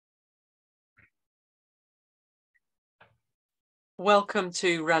Welcome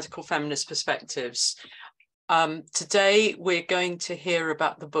to Radical Feminist Perspectives. Today we're going to hear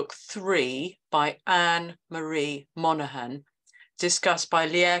about the book 3 by Anne Marie Monahan, discussed by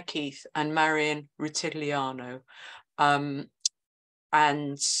Lierre Keith and Marian Rutigliano.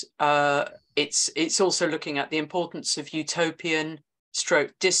 It's also looking at the importance of utopian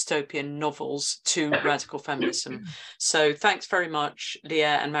stroke dystopian novels to radical feminism. So thanks very much,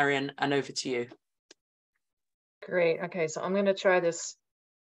 Lierre and Marian, and over to you. Great. Okay, so I'm going to try this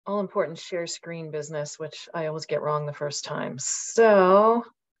all-important share screen business, which I always get wrong the first time. So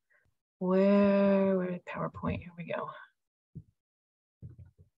where PowerPoint? Here we go.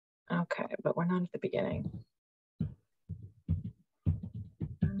 Okay, but we're not at the beginning.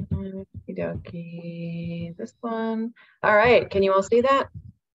 Okie dokie. This one. All right. Can you all see that?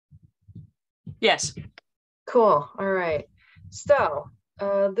 Yes. Cool. All right. So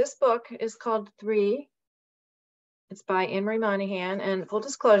this book is called 3. It's by Anne Marie Monahan, and full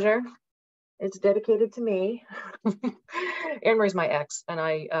disclosure, it's dedicated to me. Anne Marie's my ex, and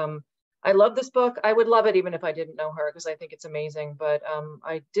I love this book. I would love it even if I didn't know her, because I think it's amazing. But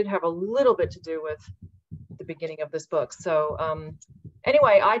I did have a little bit to do with the beginning of this book. So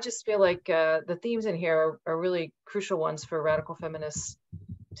anyway, I just feel like the themes in here are really crucial ones for radical feminists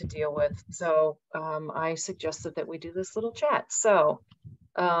to deal with. So I suggested that we do this little chat. So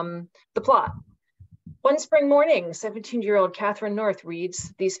the plot. One spring morning, 17-year-old Catherine North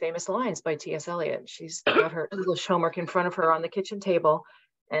reads these famous lines by T.S. Eliot. She's got her English homework in front of her on the kitchen table,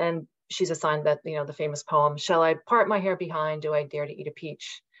 and she's assigned that, the famous poem, "Shall I part my hair behind? Do I dare to eat a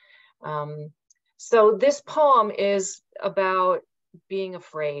peach?" So this poem is about being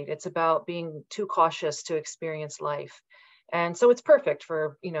afraid. It's about being too cautious to experience life. And so it's perfect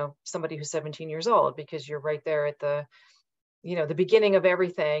for, somebody who's 17 years old, because you're right there at the beginning of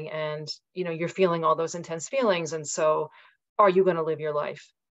everything, and you're feeling all those intense feelings. And so are you going to live your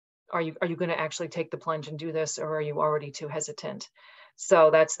life? Are you going to actually take the plunge and do this, or are you already too hesitant?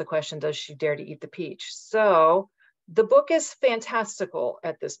 So that's the question: does she dare to eat the peach? So the book is fantastical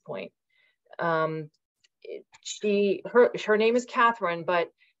at this point. Her name is Catherine,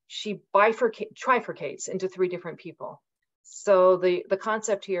 but she trifurcates into 3 different people. So the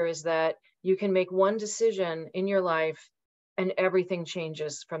concept here is that you can make one decision in your life and everything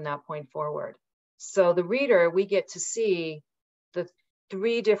changes from that point forward. So the reader, we get to see the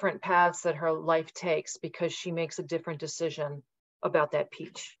 3 different paths that her life takes because she makes a different decision about that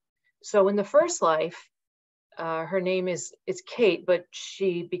peach. So in the first life, her name is Kate, but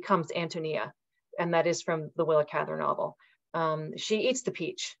she becomes Antonia, and that is from the Willa Cather novel. She eats the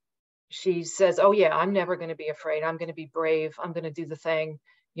peach. She says, "Oh yeah, I'm never going to be afraid. I'm going to be brave. I'm going to do the thing.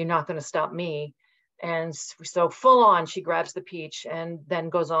 You're not going to stop me." And so full on, she grabs the peach and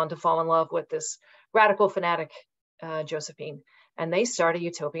then goes on to fall in love with this radical fanatic, Josephine. And they start a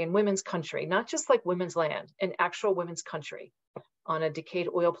utopian women's country, not just like women's land, an actual women's country on a decayed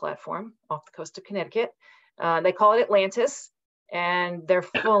oil platform off the coast of Connecticut. They call it Atlantis, and they're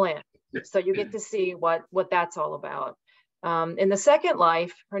full in. So you get to see what that's all about. In the second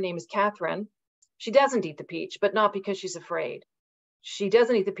life, her name is Catherine. She doesn't eat the peach, but not because she's afraid. She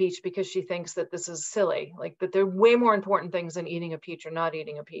doesn't eat the peach because she thinks that this is silly, like that there are way more important things than eating a peach or not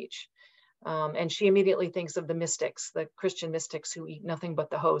eating a peach. And she immediately thinks of the mystics, the Christian mystics who eat nothing but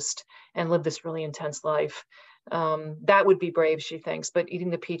the host and live this really intense life. That would be brave, she thinks, but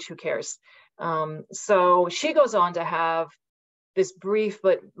eating the peach, who cares? So she goes on to have this brief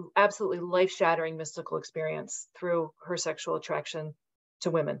but absolutely life-shattering mystical experience through her sexual attraction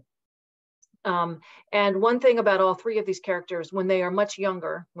to women. And one thing about all 3 of these characters, when they are much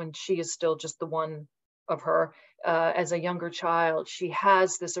younger, when she is still just the one of her, as a younger child, she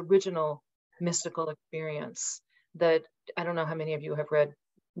has this original mystical experience that, I don't know how many of you have read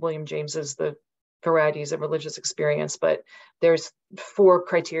William James's The Varieties of Religious Experience, but there's 4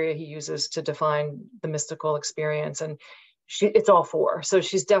 criteria he uses to define the mystical experience, and it's all 4. So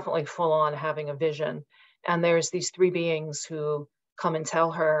she's definitely full on having a vision. And there's these 3 beings who come and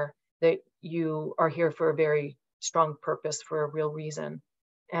tell her that you are here for a very strong purpose, for a real reason.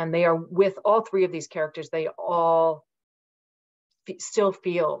 And they are with all 3 of these characters. They all still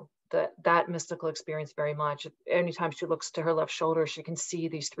feel that mystical experience very much. Anytime she looks to her left shoulder, she can see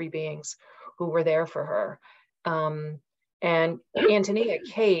these 3 beings who were there for her. And Antonia,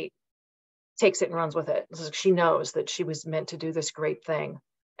 Kate, takes it and runs with it. She knows that she was meant to do this great thing.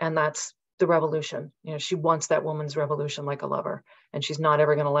 And that's the revolution. She wants that woman's revolution like a lover, and she's not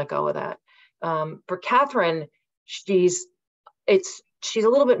ever going to let go of that. For Catherine, she's a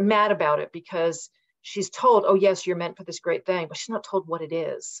little bit mad about it because she's told, "Oh yes, you're meant for this great thing," but she's not told what it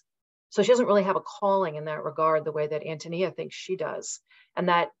is. So she doesn't really have a calling in that regard, the way that Antonia thinks she does. And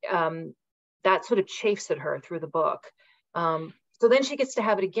that sort of chafes at her through the book. So then she gets to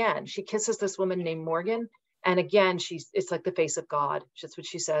have it again. She kisses this woman named Morgan. And again, it's like the face of God. That's what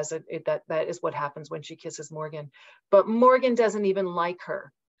she says. That is what happens when she kisses Morgan. But Morgan doesn't even like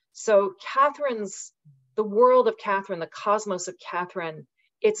her. So the world of Catherine, the cosmos of Catherine,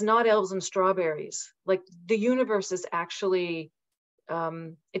 it's not elves and strawberries. Like the universe is actually,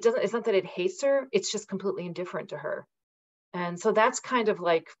 it's not that it hates her, it's just completely indifferent to her. And so that's kind of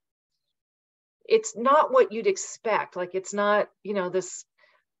like, it's not what you'd expect. Like, it's not, this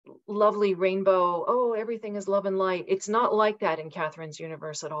lovely rainbow, oh, everything is love and light. It's not like that in Catherine's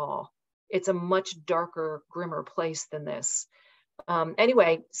universe at all. It's a much darker, grimmer place than this.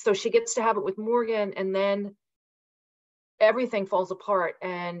 Anyway, so she gets to have it with Morgan, and then everything falls apart,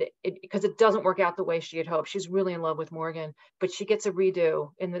 and because it doesn't work out the way she had hoped. She's really in love with Morgan, but she gets a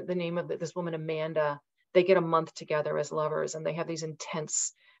redo in the name of this woman, Amanda. They get a month together as lovers, and they have these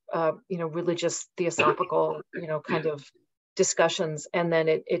intense, religious, theosophical, kind of discussions. And then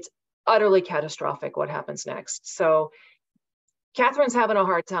it's utterly catastrophic what happens next. So Catherine's having a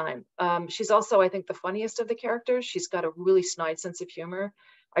hard time. She's also, I think, the funniest of the characters. She's got a really snide sense of humor.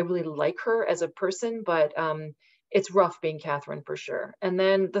 I really like her as a person, but it's rough being Catherine for sure. And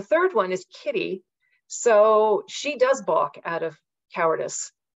then the third one is Kitty. So she does balk out of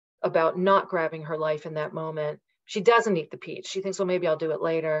cowardice about not grabbing her life in that moment. She doesn't eat the peach. She thinks, well, maybe I'll do it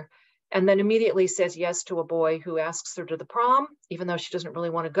later. And then immediately says yes to a boy who asks her to the prom, even though she doesn't really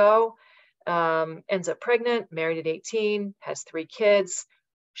want to go. Ends up pregnant, married at 18, has 3 kids.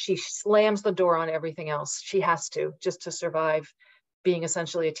 She slams the door on everything else. She has to, just to survive being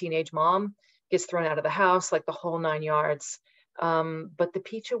essentially a teenage mom. Gets thrown out of the house, like the whole 9 yards. But the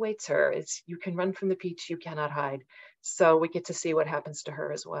peach awaits her. You can run from the peach, you cannot hide. So we get to see what happens to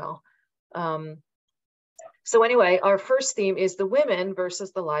her as well. So anyway, our first theme is the women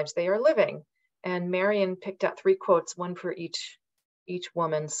versus the lives they are living. And Marian picked out 3 quotes, one for each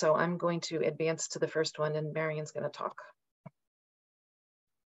woman. So I'm going to advance to the first one, and Marian's going to talk.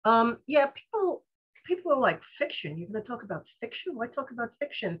 Yeah, people are like, fiction. You're going to talk about fiction? Why talk about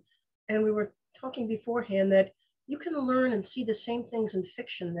fiction? And we were talking beforehand that you can learn and see the same things in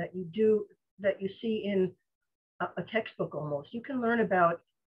fiction that you see in a textbook almost. You can learn about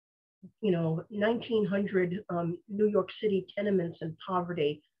 1900 New York City tenements and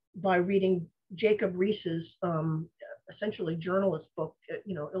poverty by reading Jacob Riis's essentially journalist book,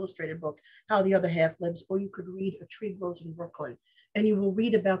 illustrated book, How the Other Half Lives, or you could read A Tree Grows in Brooklyn, and you will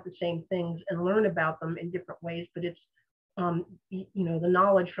read about the same things and learn about them in different ways. But it's the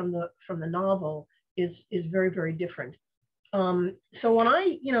knowledge from the novel is very, very different. So when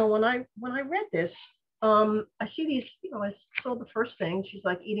I read this, I see these, I saw the first thing, she's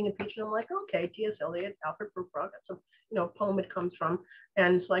like eating a peach, and I'm like, okay, T.S. Eliot, Alfred Prufrock, that's a poem it comes from.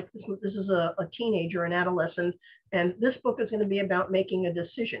 And it's like, this is a teenager, an adolescent, and this book is going to be about making a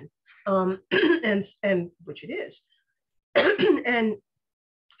decision, and which it is. and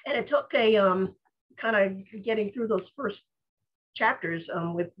it took a kind of getting through those first chapters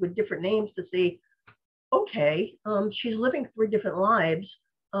with different names to see, okay, she's living 3 different lives,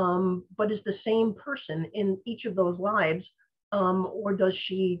 but is the same person in each of those lives, or does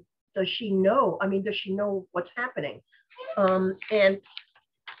she know? I mean, does she know what's happening? And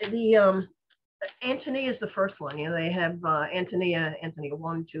the Antonia is the first one. They have Antonia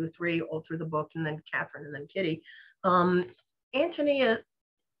 1, 2, 3 all through the book, and then Catherine, and then Kitty. Antonia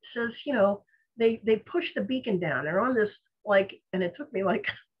says, they push the beacon down. They're on this, and it took me like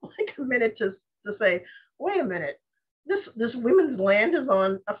a minute to say, wait a minute. This women's land is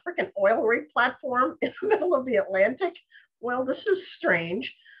on a freaking oil rig platform in the middle of the Atlantic. Well, this is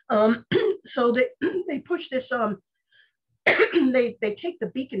strange. So they push this. They take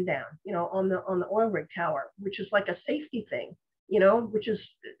the beacon down, on the oil rig tower, which is like a safety thing,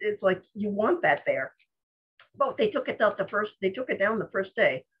 it's like you want that there. But they took it down the first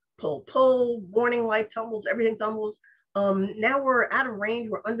day. Pull, warning light tumbles, everything tumbles. Now we're out of range.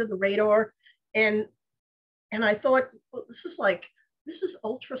 We're under the radar, and I thought, well, this is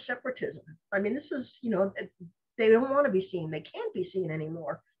ultra separatism. I mean, this is, they don't want to be seen. They can't be seen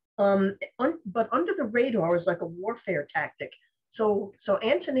anymore. But under the radar is like a warfare tactic. So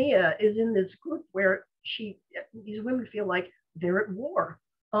Antonia is in this group where these women feel like they're at war.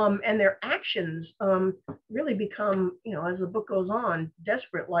 And their actions really become, as the book goes on,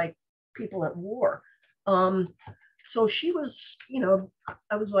 desperate, like people at war. So she was,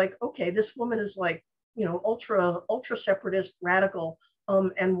 I was like, okay, this woman is like, ultra separatist, radical,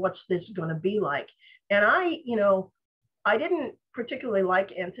 and what's this going to be like? And I I didn't particularly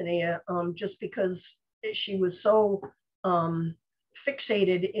like Antonia, just because she was so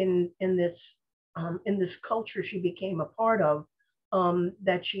fixated in this culture she became a part of,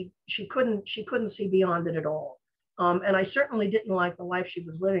 that she couldn't see beyond it at all. And I certainly didn't like the life she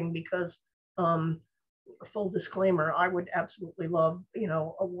was living, because full disclaimer, I would absolutely love,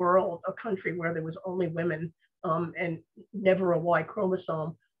 a world, a country where there was only women, and never a Y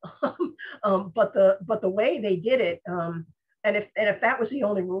chromosome. But the way they did it, and if that was the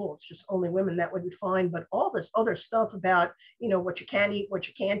only rule, it's just only women, that would be fine. But all this other stuff about, what you can eat, what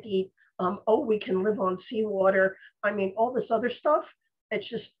you can't eat, oh, we can live on seawater. I mean, all this other stuff. It's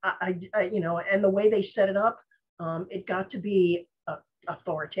just, and the way they set it up, it got to be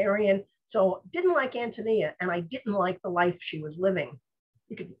authoritarian. So didn't like Antonia, and I didn't like the life she was living.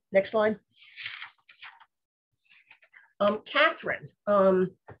 You could, next slide. Catherine,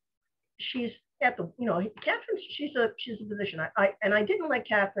 she's at the, Catherine, she's a physician. I didn't like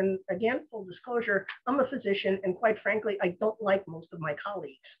Catherine. Again, full disclosure, I'm a physician, and quite frankly, I don't like most of my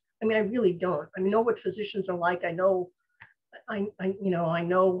colleagues. I mean, I really don't. I know what physicians are like. I know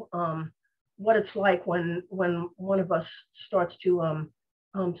what it's like when one of us starts to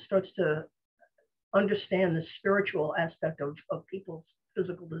understand the spiritual aspect of people's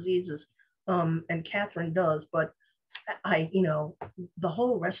physical diseases, and Catherine does. But the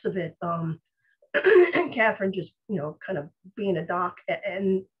whole rest of it, and Catherine just, kind of being a doc,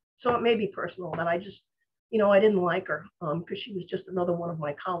 and so it may be personal that I just, I didn't like her, because she was just another one of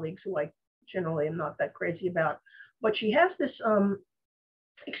my colleagues who I generally am not that crazy about. But she has this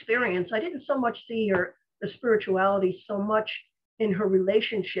experience. I didn't so much see the spirituality so much in her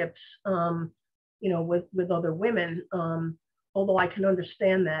relationships, with other women, although I can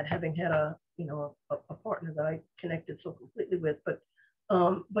understand that, having had a partner that I connected so completely with. But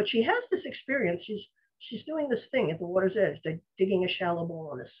she has this experience. She's doing this thing at the water's edge. They're digging a shallow bowl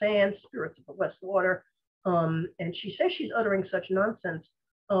on the sand, spirits of the West Water, and she says she's uttering such nonsense.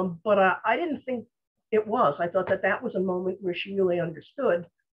 But I didn't think it was. I thought that was a moment where she really understood,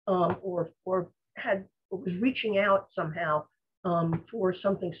 or was reaching out somehow, for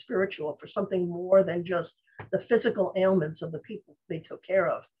something spiritual, for something more than just the physical ailments of the people they took care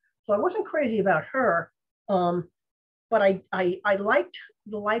of. So I wasn't crazy about her, but I liked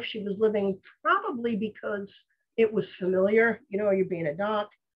the life she was living, probably because it was familiar. You're being a doc,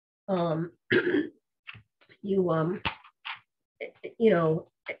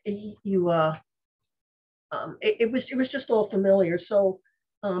 it was just all familiar. So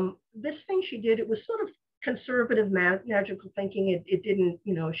this thing she did, it was sort of conservative magical thinking. It didn't,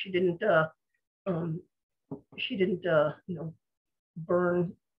 she didn't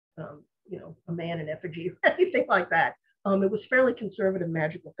burn a man in effigy or anything like that. It was fairly conservative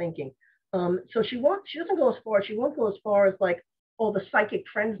magical thinking. So she doesn't go as far. She won't go as far as like, oh, the psychic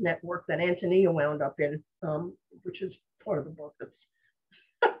friends network that Antonia wound up in, which is part of the book. That's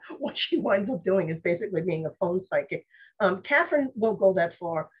what she winds up doing, is basically being a phone psychic. Catherine won't go that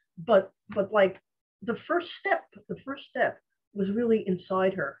far, but like the first step was really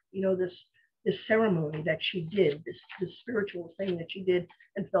inside her. This ceremony that she did, this spiritual thing that she did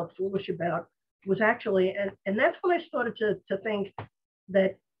and felt foolish about, was actually, and that's when I started to think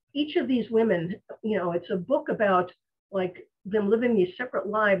that each of these women, it's a book about like them living these separate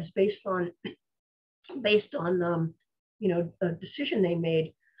lives based on a decision they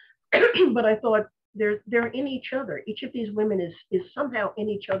made. But I thought they're in each other. Each of these women is somehow in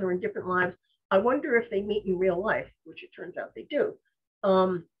each other in different lives. I wonder if they meet in real life, which it turns out they do.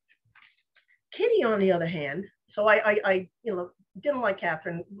 Kitty, on the other hand, so I didn't like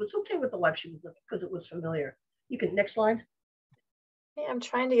Catherine, was okay with the life she was living because it was familiar. You can, next slide. Hey, I'm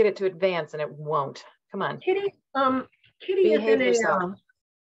trying to get it to advance and it won't. Come on. Kitty is in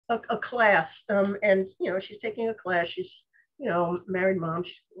a class, and she's taking a class. She's married mom.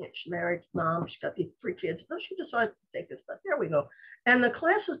 She's married mom. She's got these 3 kids. So she decides to take this stuff. There we go. And the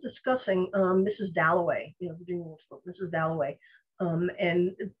class is discussing Mrs. Dalloway, Virginia Woolf's book, Mrs. Dalloway.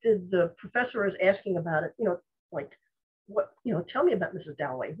 And the professor is asking about it, like, what, tell me about Mrs.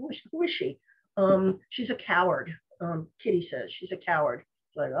 Dalloway. Who is she? She's a coward. Kitty says she's a coward.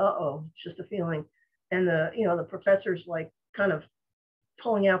 It's like, uh-oh, it's just a feeling. And the professor's like kind of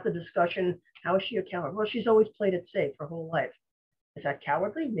pulling out the discussion. How is she a coward? Well, she's always played it safe her whole life. Is that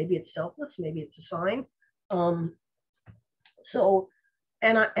cowardly? Maybe it's selfless. Maybe it's a sign. So,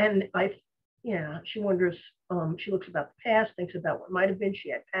 she wonders, she looks about the past, thinks about what might have been. She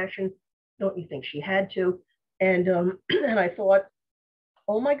had passion. Don't you think she had to? And and I thought,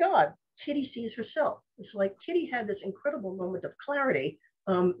 oh my God, Kitty sees herself. It's like Kitty had this incredible moment of clarity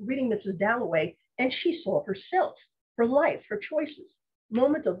reading Mrs. Dalloway, and she saw herself her life, her choices,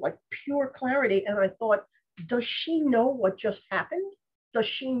 moment of like pure clarity. And I thought, does she know what just happened? Does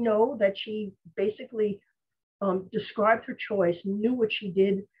she know that she basically described her choice, knew what she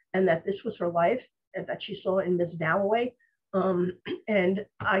did, and that this was her life, and that she saw in Miss Dalloway? And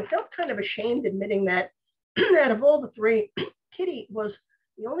I felt kind of ashamed admitting that out of all the three, Kitty was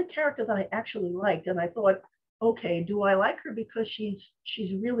the only character that I actually liked. And I thought, okay, do I like her because she's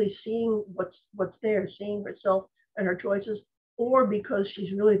really seeing what's there, seeing herself and her choices, or because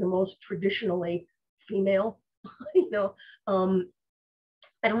she's really the most traditionally female?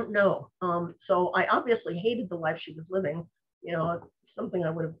 I don't know. So I obviously hated the life she was living. Something I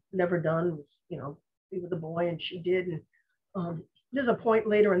would have never done was, be with a boy, and she did. And there's a point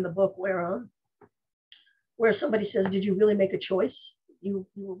later in the book where somebody says, "Did you really make a choice? You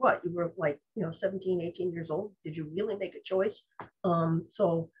were what? You were like, 17, 18 years old. Did you really make a choice?"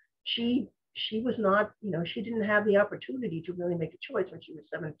 So she was not, she didn't have the opportunity to really make a choice when she was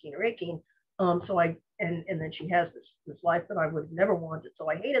 17 or 18. And then she has this life that I would have never wanted. So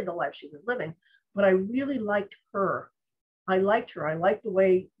I hated the life she was living, but I really liked her. I liked her. I liked the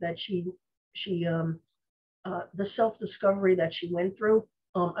way that she the self-discovery that she went through.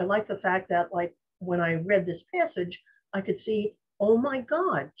 I like the fact that, like, when I read this passage, I could see, oh my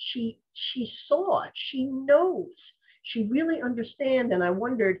God, she saw it, she knows, she really understands. And I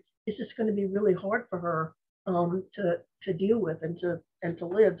wondered, is this going to be really hard for her to deal with and to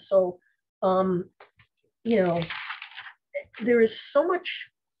live? So, there is so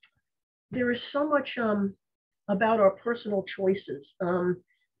much about our personal choices.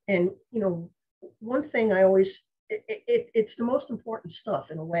 And one thing I always, it's the most important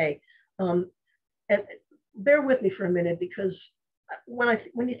stuff in a way. And bear with me for a minute, because when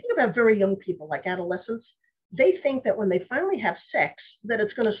you think about very young people, like adolescents, they think that when they finally have sex, that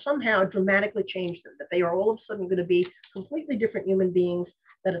it's going to somehow dramatically change them, that they are all of a sudden going to be completely different human beings,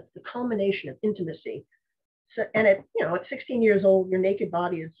 that it's the culmination of intimacy. So, and at 16 years old, your naked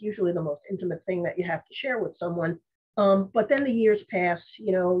body is usually the most intimate thing that you have to share with someone. But then the years pass,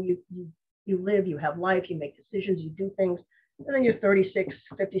 you live, you have life, you make decisions, you do things, and then you're 36,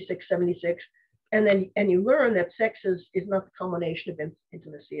 56, 76, and you learn that sex is not the culmination of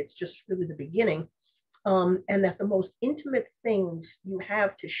intimacy. It's just really the beginning, and that the most intimate things you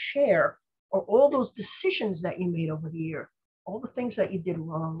have to share are all those decisions that you made over the year, all the things that you did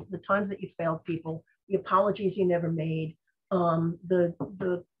wrong, the times that you failed people, the apologies you never made,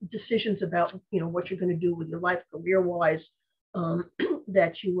 the decisions about what you're going to do with your life career-wise,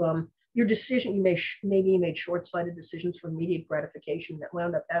 that your decision, maybe you made short-sighted decisions for immediate gratification that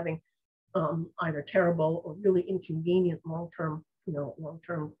wound up having either terrible or really inconvenient long-term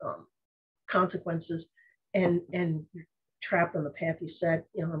consequences, and you're trapped on the path you set.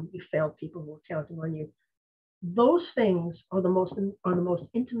 You failed people who were counting on you. Those things are the most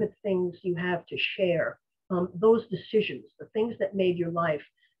intimate things you have to share. Those decisions, the things that made your life.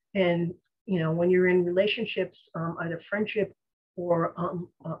 And when you're in relationships, either friendship or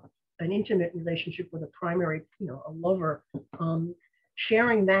an intimate relationship with a primary, a lover,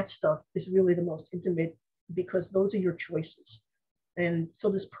 sharing that stuff is really the most intimate, because those are your choices. And so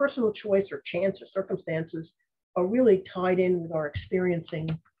this personal choice or chance or circumstances are really tied in with our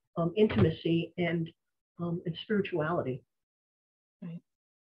experiencing intimacy and spirituality. Right.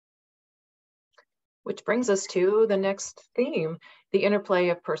 Which brings us to the next theme, the interplay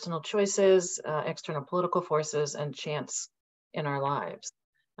of personal choices, external political forces, and chance in our lives.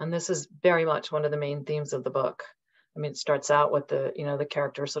 And this is very much one of the main themes of the book. I mean, it starts out with the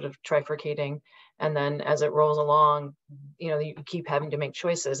character sort of trifurcating, and then as it rolls along, you keep having to make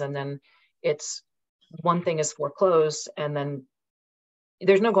choices, and then it's one thing is foreclosed, and then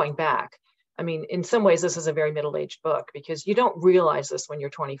there's no going back. I mean, in some ways, this is a very middle-aged book, because you don't realize this when you're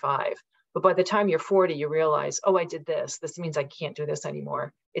 25. But by the time you're 40, you realize, oh, I did this. This means I can't do this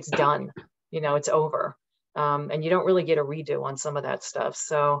anymore. It's done. It's over. And you don't really get a redo on some of that stuff.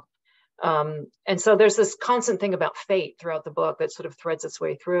 So, and so there's this constant thing about fate throughout the book that sort of threads its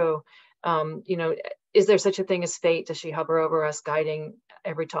way through. Is there such a thing as fate? Does she hover over us, guiding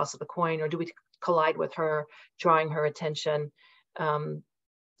every toss of the coin? Or do we collide with her, drawing her attention?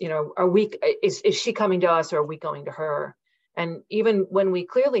 Are we, is she coming to us, or are we going to her? And even when we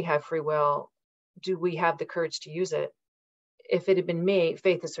clearly have free will, do we have the courage to use it? If it had been me,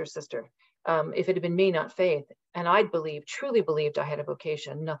 Faith is her sister. If it had been me, not Faith, and I'd truly believed I had a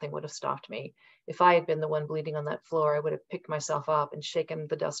vocation, nothing would have stopped me. If I had been the one bleeding on that floor, I would have picked myself up and shaken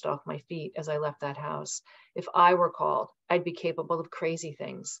the dust off my feet as I left that house. If I were called, I'd be capable of crazy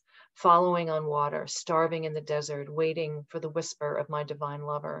things, following on water, starving in the desert, waiting for the whisper of my divine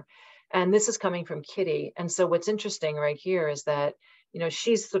lover. And this is coming from Kitty. And so what's interesting right here is that,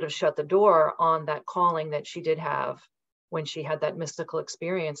 she's sort of shut the door on that calling that she did have when she had that mystical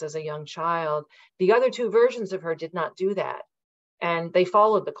experience as a young child. The other two versions of her did not do that. And they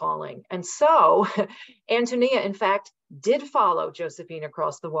followed the calling. And so Antonia, in fact, did follow Josephine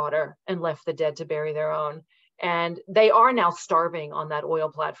across the water and left the dead to bury their own. And they are now starving on that oil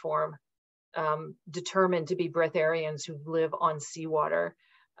platform, determined to be breatharians who live on seawater.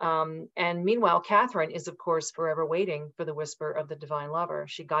 And meanwhile, Catherine is, of course, forever waiting for the whisper of the divine lover.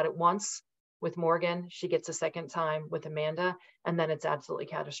 She got it once with Morgan. She gets a second time with Amanda, and then it's absolutely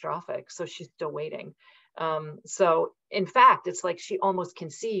catastrophic. So she's still waiting. So in fact, it's like she almost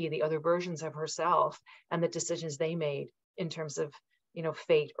can see the other versions of herself and the decisions they made in terms of,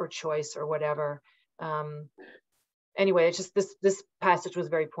 fate or choice or whatever. Anyway, it's just this passage was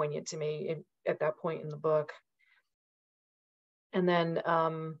very poignant to me at that point in the book. And then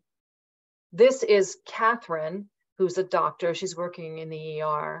this is Catherine, who's a doctor. She's working in the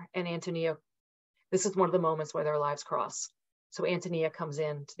ER, and Antonia, this is one of the moments where their lives cross. So Antonia comes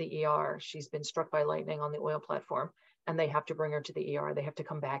in to the ER. She's been struck by lightning on the oil platform, and they have to bring her to the ER. They have to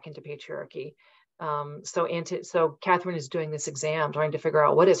come back into patriarchy. So Catherine is doing this exam, trying to figure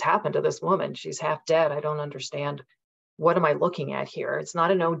out what has happened to this woman. She's half dead. I don't understand. What am I looking at here? It's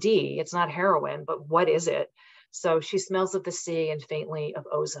not an OD. It's not heroin, but what is it? So she smells of the sea and faintly of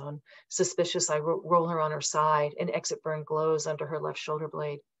ozone. Suspicious, I roll her on her side. An exit burn glows under her left shoulder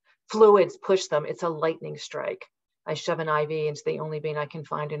blade. Fluids push them. It's a lightning strike. I shove an IV into the only vein I can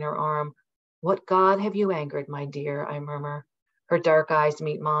find in her arm. What God have you angered, my dear, I murmur. Her dark eyes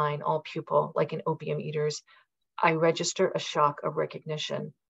meet mine, all pupil, like an opium eater's. I register a shock of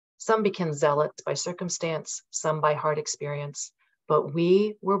recognition. Some become zealots by circumstance, some by hard experience. But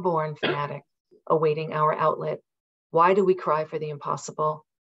we were born fanatic, awaiting our outlet. Why do we cry for the impossible?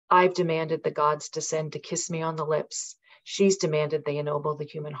 I've demanded the gods descend to kiss me on the lips. She's demanded they ennoble the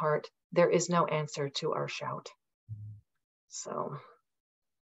human heart. There is no answer to our shout. So,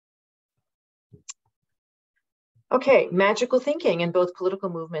 okay, magical thinking in both political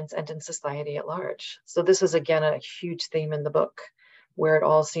movements and in society at large. So this is, again, a huge theme in the book where it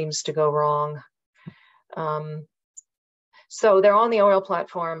all seems to go wrong. So they're on the oil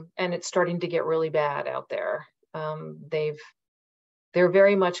platform and it's starting to get really bad out there. They're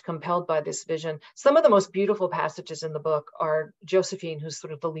very much compelled by this vision. Some of the most beautiful passages in the book are Josephine, who's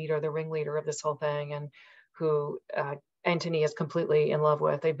sort of the leader, the ringleader of this whole thing, and who Antonia is completely in love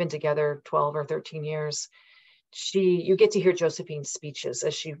with. They've been together 12 or 13 years. You get to hear Josephine's speeches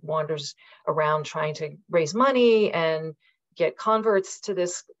as she wanders around trying to raise money and get converts to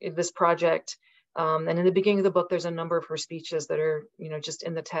this project. And in the beginning of the book, there's a number of her speeches that are, just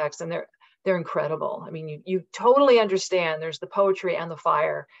in the text, and they're incredible. I mean, you totally understand. There's the poetry and the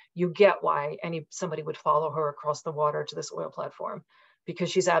fire. You get why somebody would follow her across the water to this oil platform, because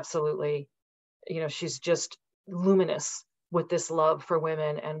she's absolutely, she's just luminous with this love for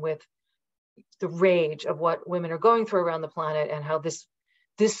women and with the rage of what women are going through around the planet, and how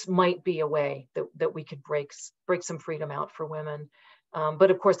this might be a way that we could break some freedom out for women.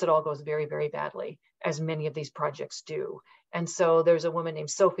 But of course, it all goes very, very badly, as many of these projects do. And so there's a woman named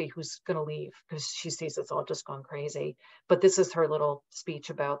Sophie who's going to leave because she sees it's all just gone crazy. But this is her little speech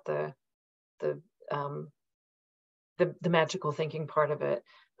about the magical thinking part of it.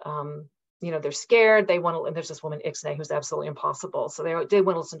 They're scared. They want to, and there's this woman, Ixnay, who's absolutely impossible. So they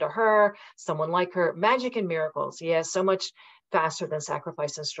want to listen to her, someone like her. Magic and miracles. Yeah, so much faster than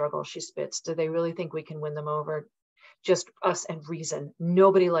sacrifice and struggle, she spits. Do they really think we can win them over? Just us and reason.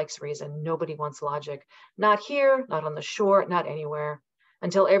 Nobody likes reason. Nobody wants logic. Not here, not on the shore, not anywhere.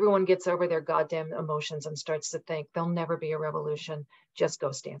 Until everyone gets over their goddamn emotions and starts to think, there'll never be a revolution, just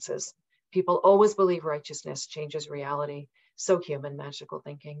ghost dances. People always believe righteousness changes reality. So human, magical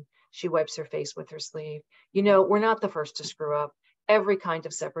thinking. She wipes her face with her sleeve. We're not the first to screw up. Every kind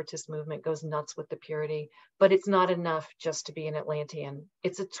of separatist movement goes nuts with the purity, but it's not enough just to be an Atlantean.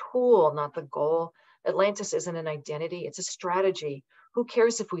 It's a tool, not the goal. Atlantis isn't an identity, it's a strategy. Who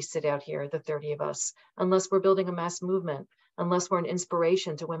cares if we sit out here, the 30 of us, unless we're building a mass movement, unless we're an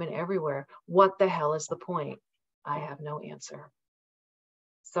inspiration to women everywhere? What the hell is the point? I have no answer.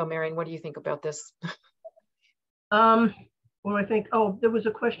 So Marian, what do you think about this? Well, I think, there was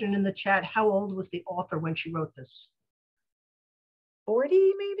a question in the chat. How old was the author when she wrote this?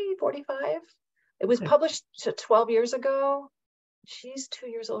 40, maybe 45. It was published 12 years ago. She's 2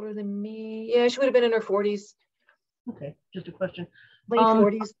 years older than me. Yeah, she would have been in her 40s. Okay, just a question. Late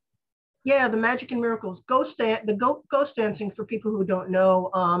 40s. Yeah, the magic and miracles. Ghost dancing, for people who don't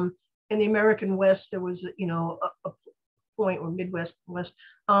know, in the American West, there was, point, or Midwest, West,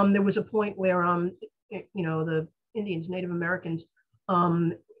 there was a point where, the Indians, Native Americans,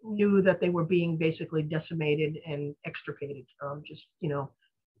 knew that they were being basically decimated and extirpated, just,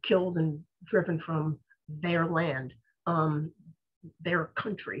 killed and driven from their land, their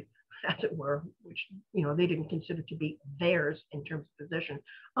country, as it were, which, they didn't consider to be theirs in terms of possession.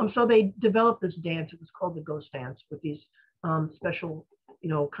 So they developed this dance. It was called the ghost dance, with these special,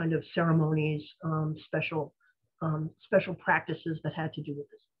 kind of ceremonies, special practices that had to do with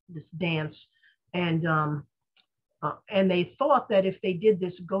this dance. And they thought that if they did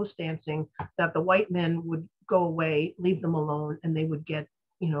this ghost dancing, that the white men would go away, leave them alone, and they would get,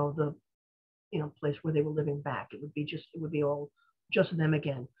 the, place where they were living back. It would be all just them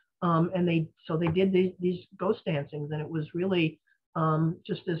again. And they did these ghost dancings, and it was really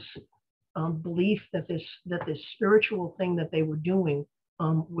just this belief that this spiritual thing that they were doing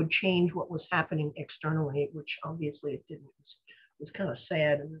would change what was happening externally, which obviously it didn't. It was kind of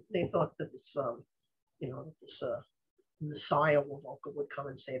sad, and they thought that this Messiah would come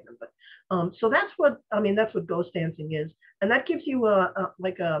and save them. But so that's what ghost dancing is, and that gives you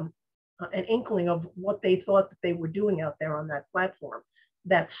an inkling of what they thought that they were doing out there on that platform,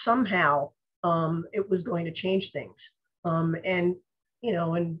 that somehow it was going to change things. And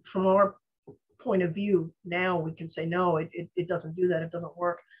from our point of view now, we can say, no, it doesn't do that. It doesn't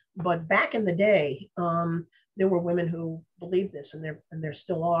work. But back in the day, there were women who believed this, and there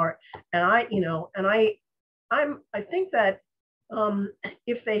still are. And I think that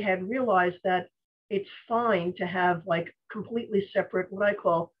if they had realized that it's fine to have like completely separate, what I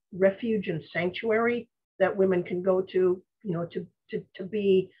call refuge and sanctuary, that women can go to, to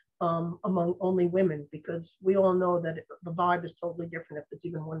be among only women, because we all know that the vibe is totally different if there's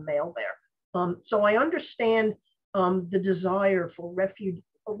even one male there. So I understand the desire for refuge,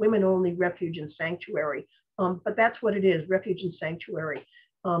 women only refuge and sanctuary, but that's what it is, refuge and sanctuary,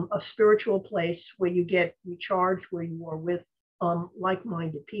 a spiritual place where you get recharged, where you are with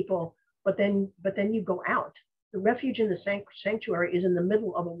like-minded people, but then you go out. The refuge and the sanctuary is in the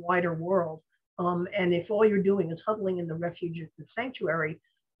middle of a wider world. And if all you're doing is huddling in the refuge and the sanctuary,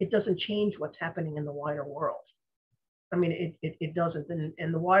 it doesn't change what's happening in the wider world. I mean, it doesn't.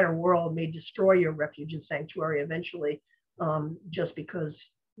 And the wider world may destroy your refuge and sanctuary eventually, just because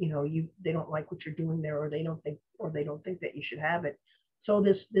they don't like what you're doing there, or they don't think that you should have it. So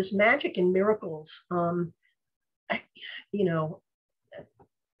this magic and miracles, I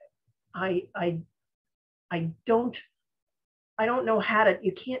don't know how to,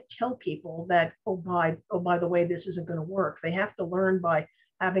 you can't tell people that, oh, by the way, this isn't going to work. They have to learn by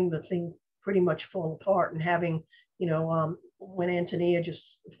having the thing pretty much fall apart, and having, when Antonia just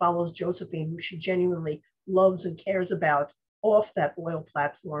follows Josephine, who she genuinely loves and cares about, off that oil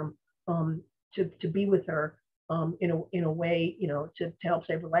platform, to be with her in a way, to help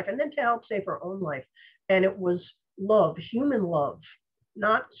save her life, and then to help save her own life. And it was love, human love,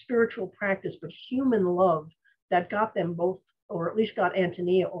 not spiritual practice, but human love, that got them both, or at least got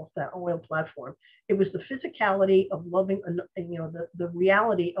Antonia off that oil platform. It was the physicality of loving, the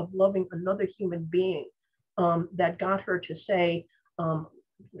reality of loving another human being, that got her to say,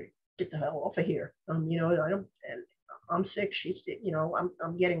 get the hell off of here. I'm sick. She's,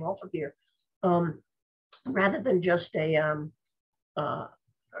 I'm getting off of here. Rather than just a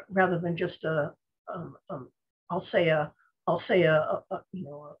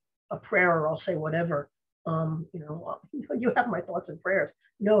prayer, or I'll say whatever. You have my thoughts and prayers.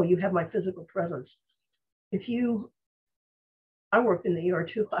 No, you have my physical presence. I worked in the ER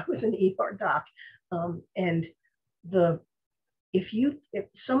too. I was an ER doc, and if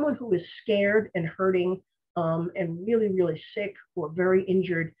someone who is scared and hurting, and really, really sick or very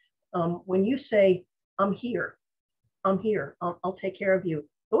injured, when you say, I'm here, I'll take care of you,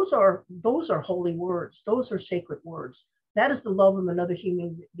 those are holy words. Those are sacred words. That is the love of another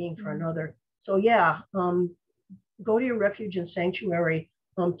human being for another. So yeah, go to your refuge and sanctuary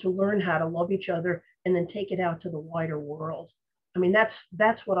to learn how to love each other, and then take it out to the wider world. I mean,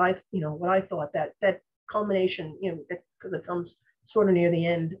 that's what I thought, that culmination, because it comes sort of near the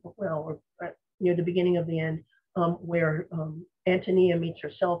end, or near the beginning of the end, where Antonia meets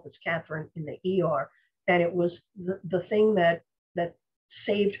herself as Catherine in the ER, and it was the thing that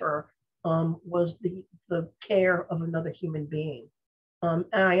saved her, was the care of another human being. And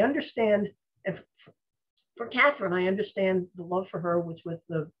I understand, for Catherine, I understand the love for her was with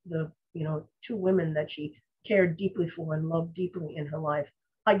the two women that she cared deeply for and loved deeply in her life.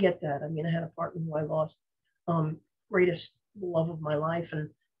 I get that. I mean, I had a partner who I lost, greatest love of my life, and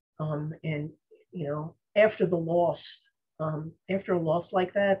after the loss, after a loss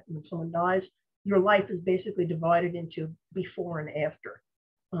like that, when someone dies, your life is basically divided into before and after.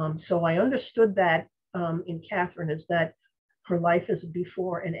 So I understood that in Catherine, is that her life is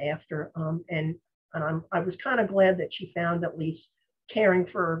before and after. I was kind of glad that she found at least caring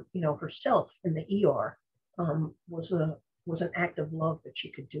for, herself in the ER was an act of love that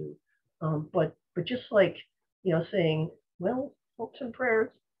she could do. But just like, saying, well, hopes and prayers,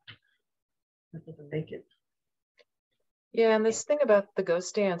 that doesn't make it. Yeah, and this thing about the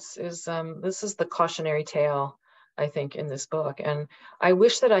ghost dance is, this is the cautionary tale, I think, in this book. And I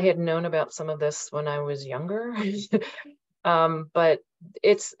wish that I had known about some of this when I was younger. But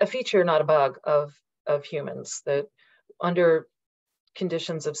it's a feature, not a bug, of humans, that under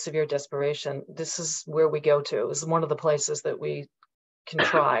conditions of severe desperation, this is where we go to. This is one of the places that we can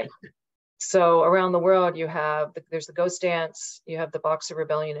try. So around the world, there's the ghost dance, you have the Boxer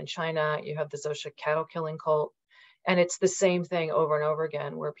Rebellion in China, you have the Xhosa cattle killing cult. And it's the same thing over and over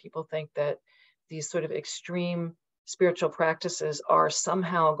again, where people think that these sort of extreme spiritual practices are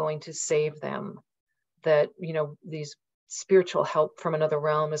somehow going to save them, that, these spiritual help from another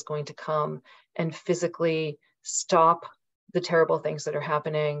realm is going to come and physically stop the terrible things that are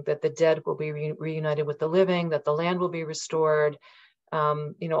happening, that the dead will be reunited with the living, that the land will be restored.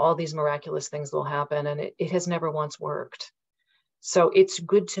 All these miraculous things will happen, and it has never once worked. So it's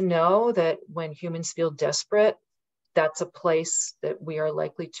good to know that when humans feel desperate, that's a place that we are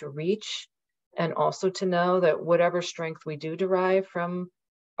likely to reach. And also to know that whatever strength we do derive from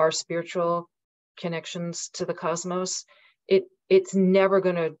our spiritual connections to the cosmos, it's never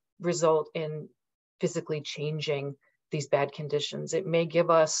going to result in physically changing these bad conditions. It may give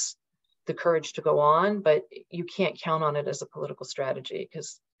us the courage to go on, but you can't count on it as a political strategy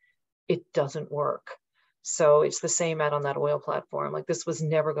because it doesn't work. So it's the same out on that oil platform. Like, this was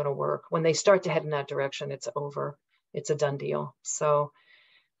never going to work. When they start to head in that direction, it's over. It's a done deal. So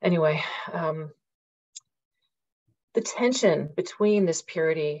anyway, the tension between this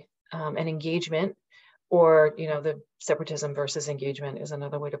purity and engagement, or, the separatism versus engagement is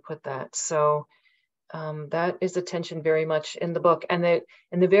another way to put that. So that is the tension very much in the book. And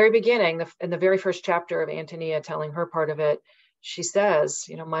in the very beginning, in the very first chapter of Antonia telling her part of it, she says,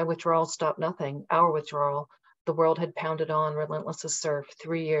 my withdrawal stopped nothing, our withdrawal. The world had pounded on, relentless as surf,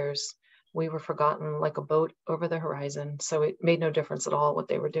 3 years. We were forgotten like a boat over the horizon. So it made no difference at all what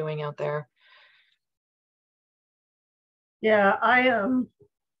they were doing out there. Yeah, I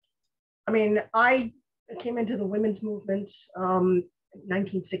came into the women's movement in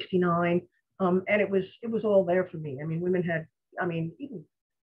 1969, and it was all there for me. I mean, women had, even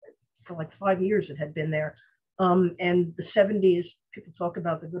for like 5 years it had been there. And the 70s, people talk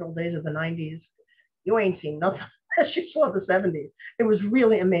about the good old days of the 90s. You ain't seen nothing as you saw the 70s. It was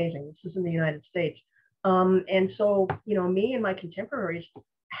really amazing. This is in the United States. And so, me and my contemporaries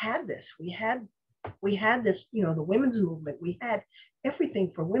had this. We had this, the women's movement. We had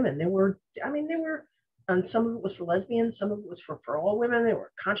everything for women. There were, and some of it was for lesbians, some of it was for all women. There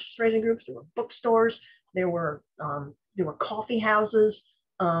were conscious raising groups, there were bookstores, there were coffee houses,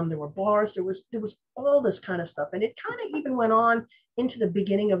 there were bars, there was all this kind of stuff. And it kind of even went on into the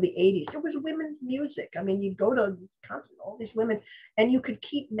beginning of the 80s. There was women's music. I mean, you'd go to concerts, all these women, and you could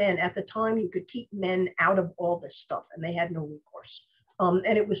keep men, at the time, you could keep men out of all this stuff, and they had no recourse.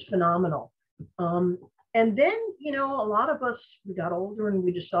 And it was phenomenal. And then, a lot of us, we got older and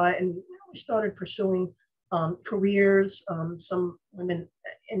we decided, and we started pursuing careers. Some women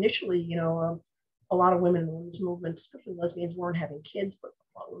initially, a lot of women in the women's movement, especially lesbians, weren't having kids, but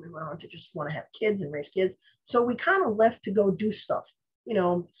a lot of women went on to just want to have kids and raise kids. So we kind of left to go do stuff,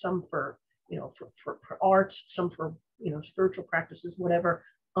 some for arts, some for, spiritual practices, whatever.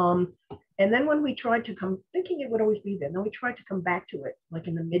 And then when we tried to come, thinking it would always be there, then we tried to come back to it, like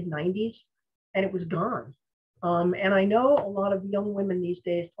in the mid 90s, and it was gone. And I know a lot of young women these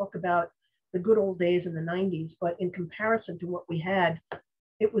days talk about the good old days in the 90s, but in comparison to what we had,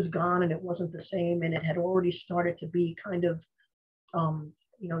 it was gone and it wasn't the same. And it had already started to be kind of,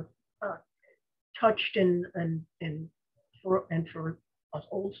 touched and for us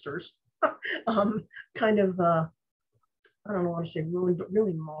oldsters, kind of, I don't want to say ruined, but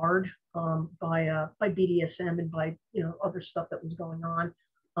really marred by BDSM and by, other stuff that was going on,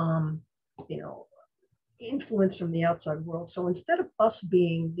 influence from the outside world. So instead of us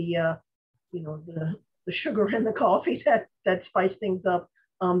being the sugar in the coffee that spice things up,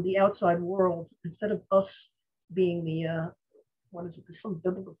 the outside world, instead of us being the, what is it, there's some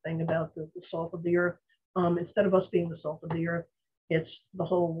biblical thing about the salt of the earth. Instead of us being the salt of the earth, it's the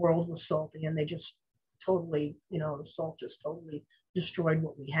whole world was salty, and they just totally, the salt just totally destroyed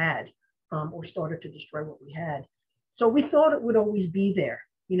what we had, or started to destroy what we had. So we thought it would always be there,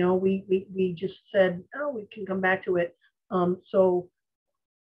 You know, we just said, oh, we can come back to it. So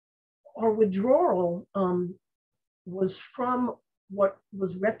our withdrawal was from what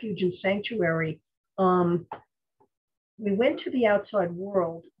was refuge and sanctuary. We went to the outside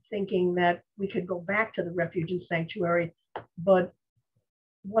world thinking that we could go back to the refuge and sanctuary, but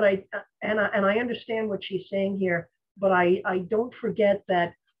what I understand what she's saying here, but I don't forget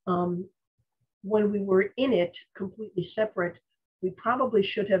that when we were in it completely separate, we probably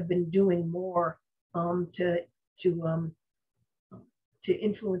should have been doing more to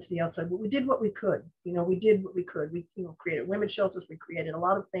influence the outside. But we did what we could. You know, we did what we could. We, you know, created women's shelters. We created a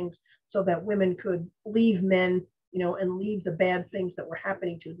lot of things so that women could leave men, you know, and leave the bad things that were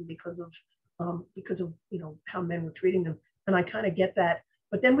happening to them because of you know, how men were treating them. And I kind of get that.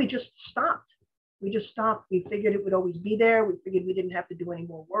 But then we just stopped. We figured it would always be there. We figured we didn't have to do any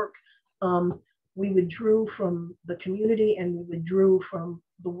more work. We withdrew from the community, and we withdrew from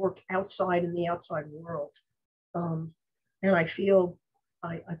the work outside in the outside world. And I feel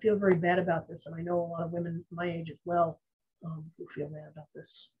very bad about this. And I know a lot of women my age as well who feel bad about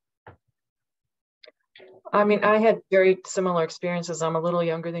this. I mean, I had very similar experiences. I'm a little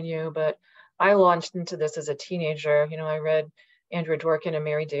younger than you, but I launched into this as a teenager. You know, I read Andrea Dworkin and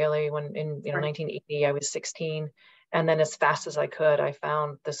Mary Daly when in 1980, I was 16. And then as fast as I could, I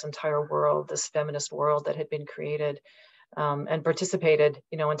found this entire world, this feminist world that had been created and participated,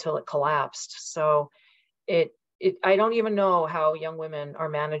 you know, until it collapsed. So I don't even know how young women are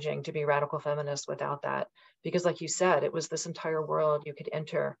managing to be radical feminists without that. Because like you said, it was this entire world you could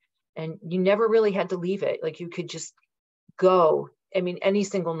enter and you never really had to leave it. Like you could just go. I mean, any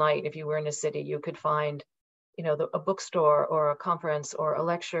single night, if you were in a city, you could find, you know, a bookstore or a conference or a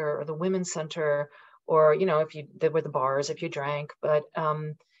lecture or the women's center, or, you know, there were the bars if you drank, but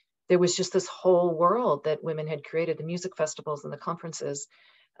there was just this whole world that women had created, the music festivals and the conferences,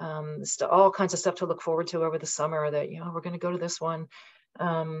 all kinds of stuff to look forward to over the summer that, you know, we're going to go to this one.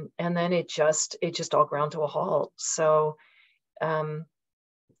 And then it just all ground to a halt. So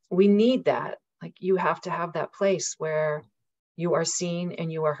we need that. Like you have to have that place where you are seen and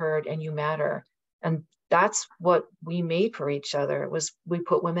you are heard and you matter. And that's what we made for each other. We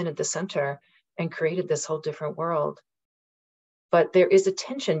put women at the center and created this whole different world. But there is a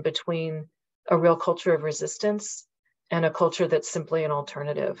tension between a real culture of resistance and a culture that's simply an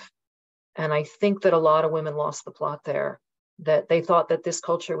alternative. And I think that a lot of women lost the plot there, that they thought that this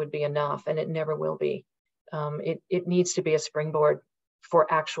culture would be enough, and it never will be. It needs to be a springboard for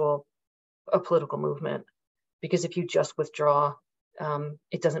a political movement, because if you just withdraw,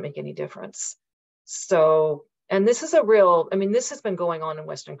 it doesn't make any difference. So, and this is this has been going on in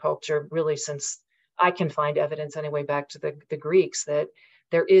Western culture really since I can find evidence anyway, back to the Greeks, that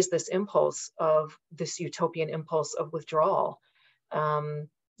there is this impulse of this utopian impulse of withdrawal, you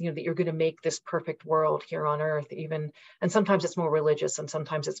know, that you're going to make this perfect world here on earth even, and sometimes it's more religious and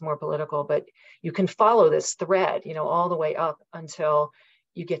sometimes it's more political, but you can follow this thread, you know, all the way up until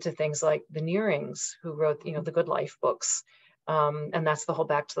you get to things like the Nearings, who wrote, you know, the Good Life books. And that's the whole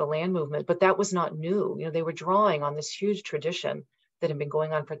back to the land movement. But that was not new. You know, they were drawing on this huge tradition that had been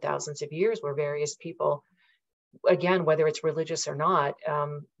going on for thousands of years, where various people, again, whether it's religious or not,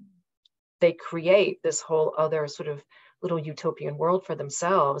 they create this whole other sort of little utopian world for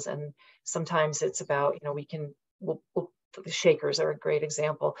themselves. And sometimes it's about, you know, the Shakers are a great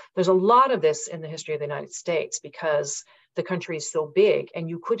example. There's a lot of this in the history of the United States because the country is so big, and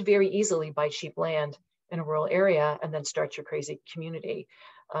you could very easily buy cheap land in a rural area and then start your crazy community.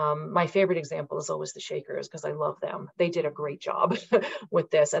 My favorite example is always the Shakers, because I love them. They did a great job with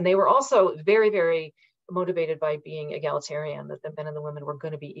this. And they were also very, very motivated by being egalitarian, that the men and the women were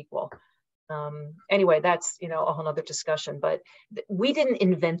going to be equal. Anyway, that's, you know, a whole nother discussion, but we didn't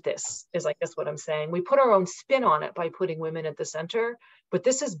invent this, is I guess what I'm saying. We put our own spin on it by putting women at the center, but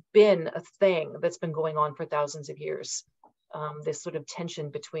this has been a thing that's been going on for thousands of years. This sort of tension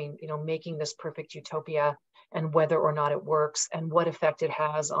between, you know, making this perfect utopia and whether or not it works and what effect it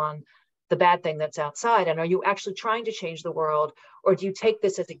has on the bad thing that's outside. And are you actually trying to change the world, or do you take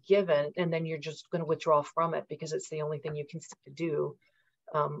this as a given and then you're just going to withdraw from it because it's the only thing you can do,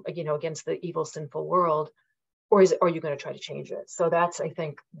 you know, against the evil, sinful world, or are you going to try to change it? So that's, I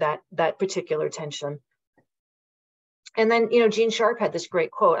think, that particular tension. And then, you know, Gene Sharp had this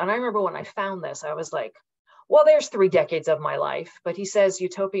great quote, and I remember when I found this, I was like, well, there's 3 decades of my life. But he says,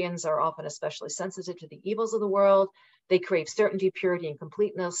 utopians are often especially sensitive to the evils of the world. They crave certainty, purity, and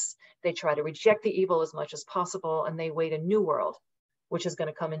completeness. They try to reject the evil as much as possible, and they wait a new world, which is going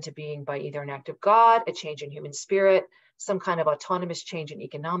to come into being by either an act of God, a change in human spirit, some kind of autonomous change in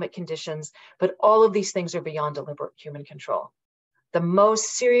economic conditions. But all of these things are beyond deliberate human control. The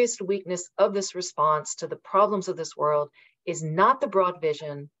most serious weakness of this response to the problems of this world is not the broad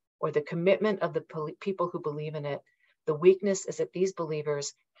vision or the commitment of the people who believe in it. The weakness is that these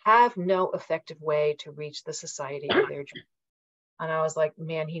believers have no effective way to reach the society of their dreams. And I was like,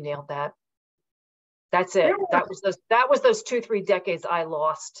 man, he nailed that. That's it. That was those 2-3 decades I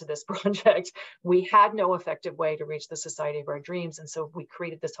lost to this project. We had no effective way to reach the society of our dreams. And so we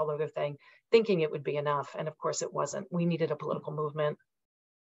created this whole other thing, thinking it would be enough. And of course it wasn't. We needed a political movement.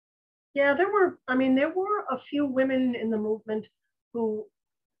 Yeah, there were a few women in the movement who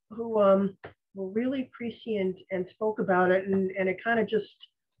were really prescient and spoke about it, and it kind of just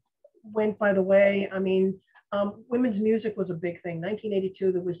went by the way. I mean, women's music was a big thing.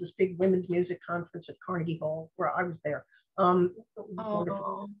 1982, there was this big women's music conference at Carnegie Hall where I was there. Yeah,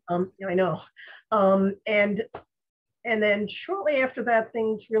 I know. And then shortly after that,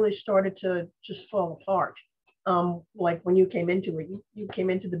 things really started to just fall apart. Like when you came into it, you came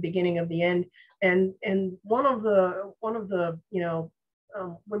into the beginning of the end. And one of the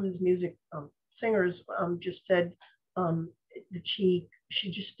women's music singers just said that she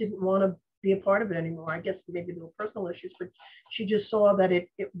just didn't want to be a part of it anymore. I guess maybe there were personal issues, but she just saw that it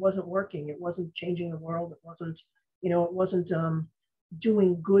wasn't working. It wasn't changing the world. It wasn't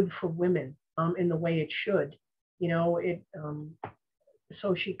doing good for women in the way it should.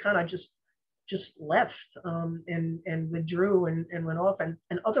 So she kind of just left and withdrew and went off, and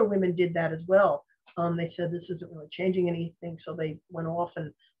other women did that as well. They said this isn't really changing anything, so they went off,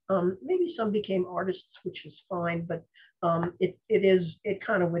 and maybe some became artists, which is fine, but it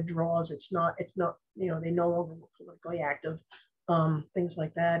kind of withdraws. It's not they no longer were politically active, things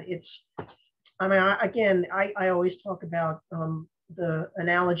like that. I always talk about the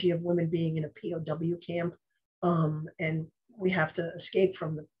analogy of women being in a POW camp, and we have to escape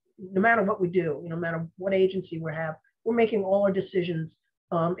from no matter what we do, no matter what agency we have, we're making all our decisions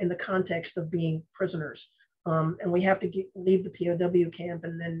in the context of being prisoners. And we have to leave the POW camp.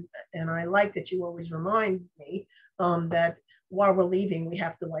 And I like that you always remind me that while we're leaving, we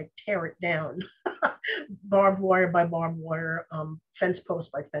have to tear it down, barbed wire by barbed wire, fence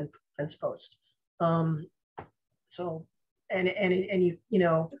post by fence post. So, and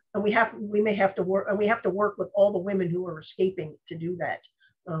we may have to work, and we have to work with all the women who are escaping to do that,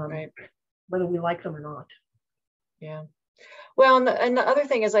 right, whether we like them or not. Yeah. Well, and the other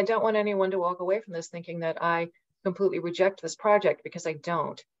thing is, I don't want anyone to walk away from this thinking that I completely reject this project, because I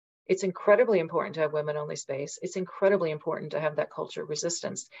don't. It's incredibly important to have women-only space. It's incredibly important to have that culture of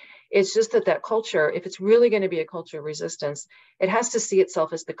resistance. It's just that culture, if it's really going to be a culture of resistance, it has to see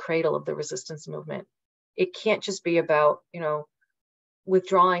itself as the cradle of the resistance movement. It can't just be about,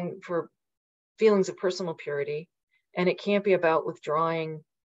 withdrawing for feelings of personal purity, and it can't be about withdrawing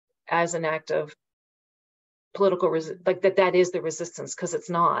as an act of political that is the resistance, because it's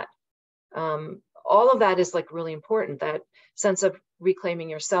not. All of that is really important, that sense of reclaiming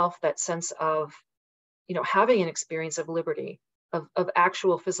yourself, that sense of having an experience of liberty, of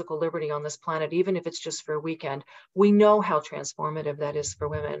actual physical liberty on this planet, even if it's just for a weekend. We know how transformative that is for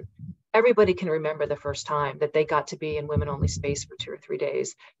women. Everybody can remember the first time that they got to be in women-only space for 2 or 3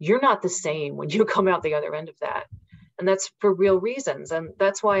 days. You're not the same when you come out the other end of that. And that's for real reasons. And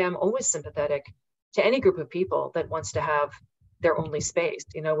that's why I'm always sympathetic to any group of people that wants to have their only space,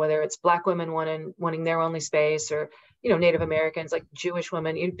 whether it's Black women wanting their only space, or, Native Americans, like Jewish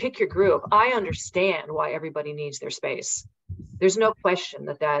women. You pick your group. I understand why everybody needs their space. There's no question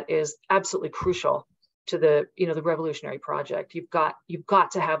that is absolutely crucial to the, the revolutionary project. You've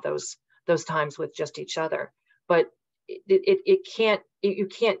got to have those times with just each other, but you can't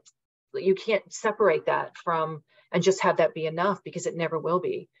separate that from and just have that be enough, because it never will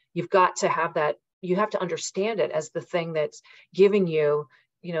be. You've got to have that. You have to understand it as the thing that's giving you,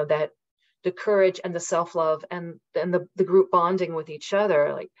 that the courage and the self-love and the group bonding with each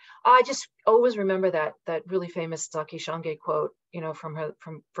other. I just always remember that really famous Saki Shange quote, from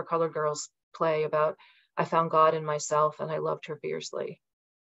For Colored Girls play about, I found God in myself and I loved her fiercely.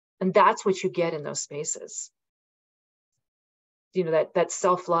 And that's what you get in those spaces. That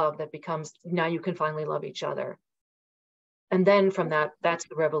self-love that becomes, now you can finally love each other. And then from that's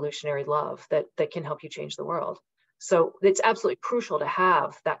the revolutionary love that can help you change the world. So it's absolutely crucial to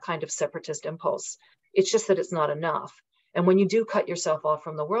have that kind of separatist impulse. It's just that it's not enough. And when you do cut yourself off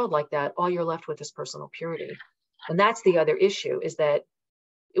from the world like that, all you're left with is personal purity. And that's the other issue, is that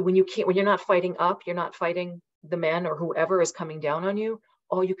when you're not fighting up, you're not fighting the men or whoever is coming down on you,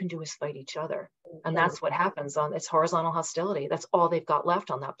 all you can do is fight each other. And that's what happens it's horizontal hostility. That's all they've got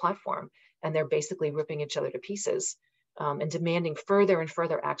left on that platform. And they're basically ripping each other to pieces. And demanding further and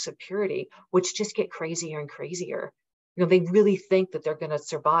further acts of purity, which just get crazier and crazier. You know, they really think that they're going to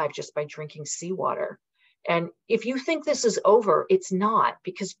survive just by drinking seawater. And if you think this is over, it's not,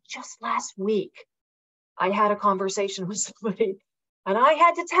 because just last week I had a conversation with somebody and I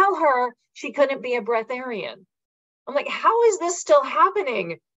had to tell her she couldn't be a breatharian. I'm like, how is this still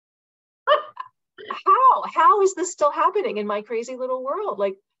happening? How is this still happening in my crazy little world?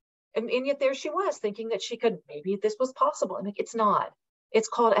 Like, and yet there she was thinking that she could, maybe this was possible. I'm like, it's not. It's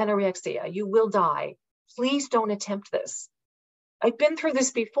called anorexia. You will die. Please don't attempt this. I've been through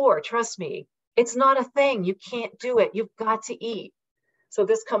this before. Trust me. It's not a thing. You can't do it. You've got to eat. So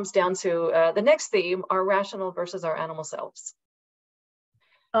this comes down to the next theme, our rational versus our animal selves.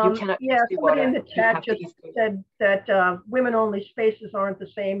 You cannot yeah, somebody in the chat just said that women-only spaces aren't the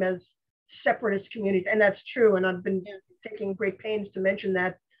same as separatist communities, and that's true. And I've been taking great pains to mention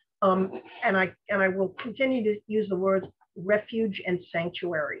that. And I will continue to use the words refuge and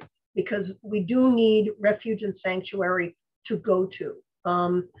sanctuary, because we do need refuge and sanctuary to go to.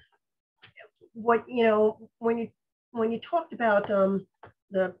 What, you know, when you talked about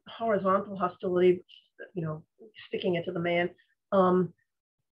the horizontal hostility, you know, sticking it to the man,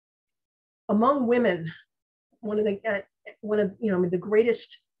 among women, one of the greatest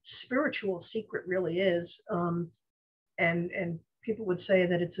spiritual secret really is, and people would say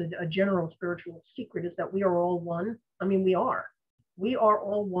that it's a general spiritual secret, is that we are all one. I mean, we are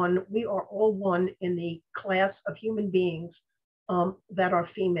all one. We are all one in the class of human beings that are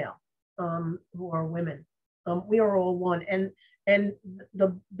female, who are women. We are all one. And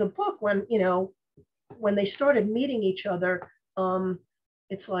the book, when they started meeting each other,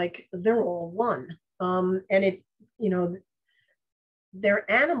 it's like they're all one. And it,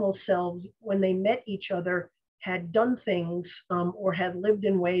 their animal selves, when they met each other, had done things or had lived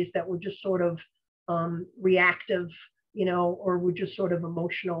in ways that were just sort of reactive, or were just sort of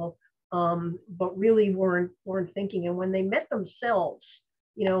emotional, but really weren't thinking. And when they met themselves,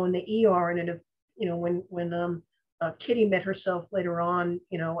 in the ER, and when Kitty met herself later on,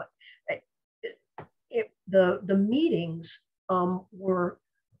 the meetings were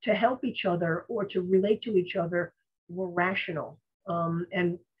to help each other or to relate to each other, were rational,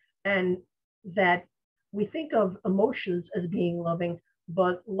 and that we think of emotions as being loving,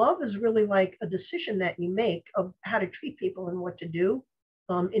 but love is really like a decision that you make of how to treat people and what to do.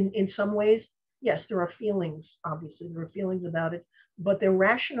 In some ways, yes, there are feelings. Obviously, there are feelings about it, but their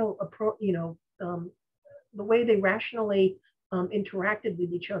rational approach, the way they rationally interacted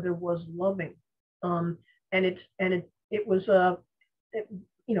with each other was loving, and it was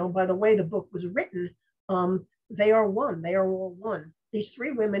by the way the book was written, they are one. They are all one. These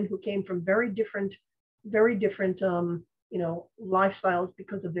three women who came from very different lifestyles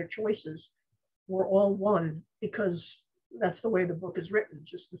because of their choices were all one, because that's the way the book is written.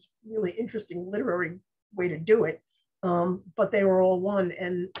 Just this really interesting literary way to do it. But they were all one,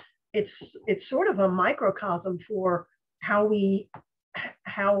 and it's sort of a microcosm for how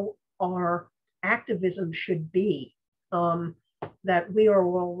our activism should be. That we are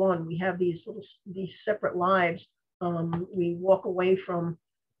all one. We have these separate lives. We walk away from,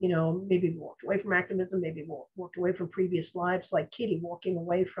 maybe we walked away from activism, maybe walked away from previous lives, like Kitty walking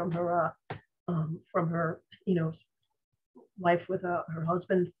away from her life with her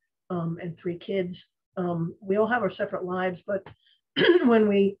husband and three kids. We all have our separate lives, but when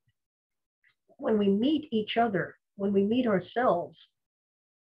we meet each other, when we meet ourselves,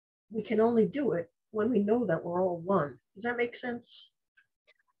 we can only do it when we know that we're all one. Does that make sense?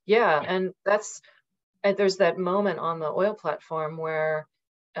 Yeah, and there's that moment on the oil platform where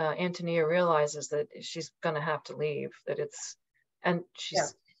Antonia realizes that she's going to have to leave,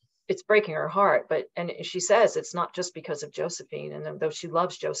 it's breaking her heart, and she says it's not just because of Josephine, and though she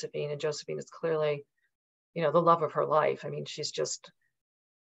loves Josephine, and Josephine is clearly, the love of her life. I mean, she's just,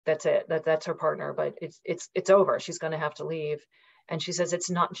 that's it, that's her partner, but it's over. She's going to have to leave. And she says, it's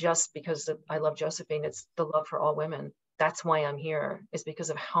not just because I love Josephine, it's the love for all women. That's why I'm here, is because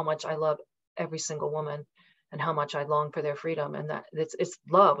of how much I love every single woman and how much I long for their freedom. And that it's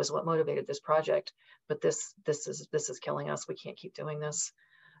love is what motivated this project. But this is killing us. We can't keep doing this.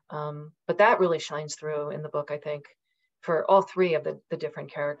 But that really shines through in the book, I think, for all three of the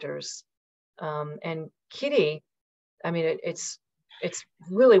different characters. And Kitty, I mean, it's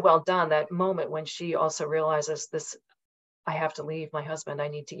really well done, that moment when she also realizes this, I have to leave my husband, I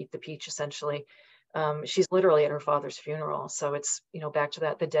need to eat the peach, essentially. She's literally at her father's funeral. So it's, back to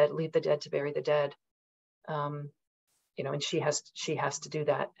that, the dead, leave the dead to bury the dead. And she has to do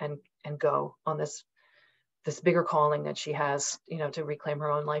that and go on this bigger calling that she has, to reclaim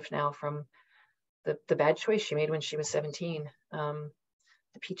her own life now from the bad choice she made when she was 17.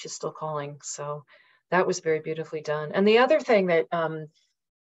 The peach is still calling. So That was very beautifully done. And the other thing that,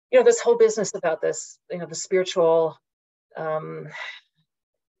 you know, this whole business about this, you know, the spiritual,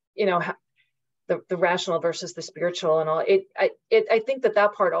 you know, the rational versus the spiritual and all, I think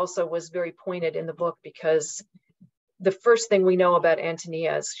that part also was very pointed in the book, because the first thing we know about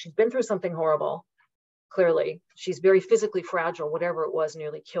Antonia is she's been through something horrible. Clearly, she's very physically fragile. Whatever it was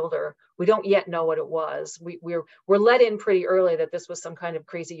nearly killed her. We don't yet know what it was. We're let in pretty early that this was some kind of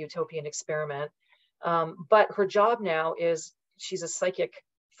crazy utopian experiment. But her job now is she's a psychic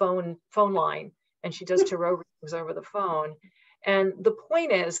phone line, and she does tarot readings over the phone. And the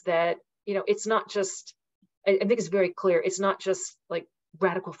point is that, you know, it's not just, I think it's very clear, it's not just like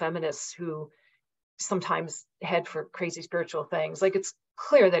radical feminists who sometimes head for crazy spiritual things. Like, it's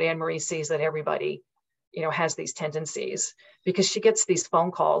clear that Anne Marie sees that everybody, you know, has these tendencies, because she gets these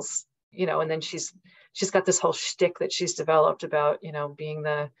phone calls, you know, and then she's got this whole shtick that she's developed about, you know, being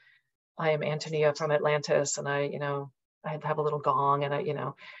I am Antonia from Atlantis, and I, you know, I have a little gong, and you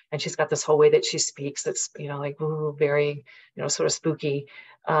know, and she's got this whole way that she speaks that's, you know, like, ooh, very, you know, sort of spooky.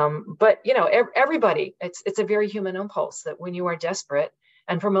 But, you know, everybody, it's a very human impulse that when you are desperate,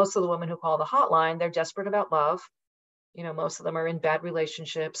 and for most of the women who call the hotline, they're desperate about love. You know, most of them are in bad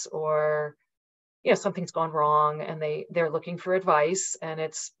relationships, or, you know, something's gone wrong, and they're looking for advice, and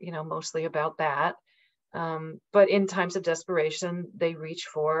it's, you know, mostly about that. But in times of desperation, they reach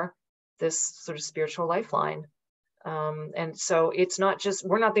for this sort of spiritual lifeline. And so it's not just,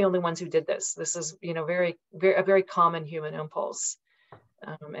 we're not the only ones who did this. This is, you know, a very common human impulse.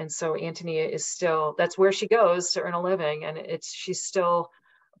 And so Antonia is still, that's where she goes to earn a living. And she's still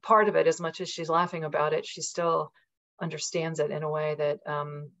part of it, as much as she's laughing about it. She still understands it in a way that,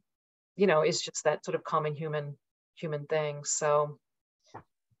 you know, is just that sort of common human thing. So, yeah.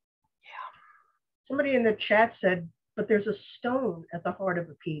 Somebody in the chat said, but there's a stone at the heart of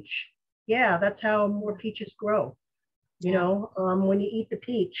a peach. Yeah, that's how more peaches grow. You know, when you eat the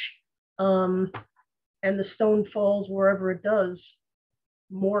peach, and the stone falls wherever it does,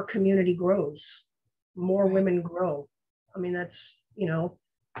 more community grows, more women grow. I mean, that's, you know,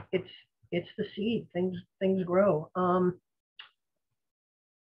 it's the seed. Things grow. I'm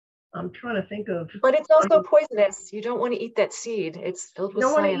trying to think of. But it's also poisonous. You don't want to eat that seed. It's filled with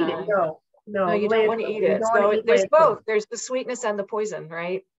cyanide. Don't want to eat it. No, you don't want to eat it. So there's both. There's the sweetness and the poison,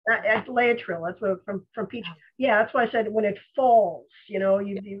 right? At Lierre, that's what from peach. Yeah, that's why I said when it falls, you know,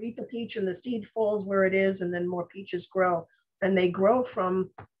 you eat the peach and the seed falls where it is, and then more peaches grow, and they grow from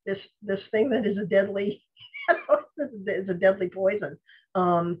this thing that is a deadly, is a deadly poison.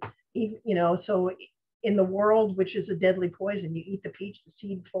 You know, so in the world, which is a deadly poison, you eat the peach, the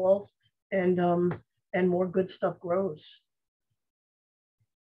seed falls, and more good stuff grows.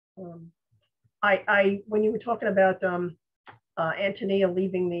 When you were talking about Antonia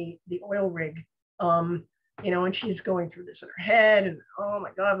leaving the oil rig, you know, and she's going through this in her head, and oh my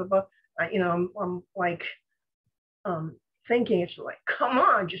God, you know, I'm like thinking, it's like, come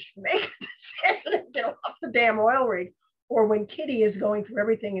on, just make a decision and get off the damn oil rig. Or when Kitty is going through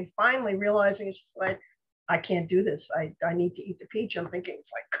everything and finally realizing it's like, I can't do this. I need to eat the peach. I'm thinking, it's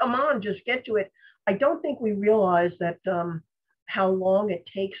like, come on, just get to it. I don't think we realize that how long it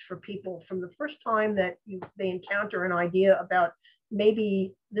takes for people from the first time that they encounter an idea about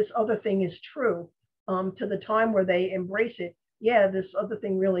maybe this other thing is true, to the time where they embrace it. Yeah, this other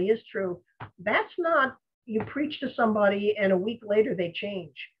thing really is true. That's not, you preach to somebody and a week later they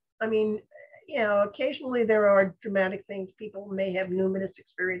change. I mean, you know, occasionally there are dramatic things. People may have numinous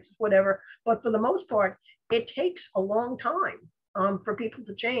experiences, whatever, but for the most part, it takes a long time for people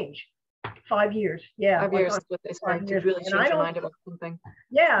to change. 5 years, yeah. 5 years, it's hard to really change your mind about something.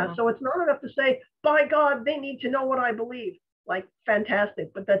 Yeah, so it's not enough to say, by God, they need to know what I believe. Like,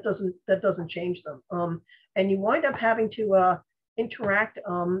 fantastic, but that doesn't change them. And you wind up having to interact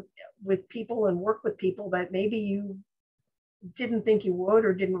with people and work with people that maybe you didn't think you would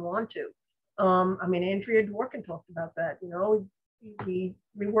or didn't want to. I mean, Andrea Dworkin talked about that. You know, we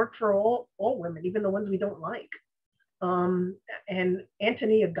work for all women, even the ones we don't like. And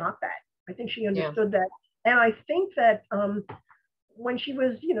Antonia got that. I think she understood that. And I think that when she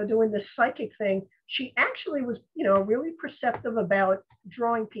was, you know, doing this psychic thing, she actually was, you know, really perceptive about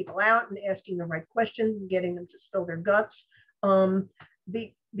drawing people out and asking the right questions and getting them to spill their guts.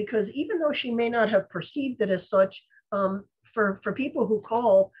 Because even though she may not have perceived it as such, for people who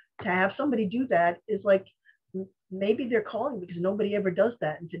call, to have somebody do that is like, maybe they're calling because nobody ever does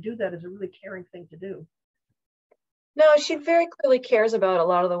that. And to do that is a really caring thing to do. No, she very clearly cares about a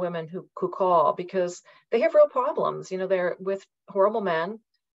lot of the women who call, because they have real problems. You know, they're with horrible men.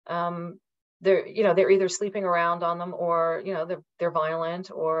 They're either sleeping around on them, or, you know, they're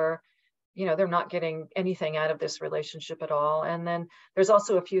violent, or you know, they're not getting anything out of this relationship at all. And then there's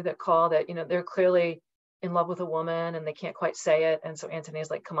also a few that call that, you know, they're clearly in love with a woman and they can't quite say it. And so Antonia's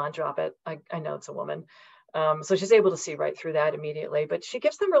like, come on, drop it. I know it's a woman. So she's able to see right through that immediately, but she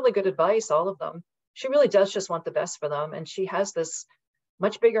gives them really good advice, all of them. She really does just want the best for them. And she has this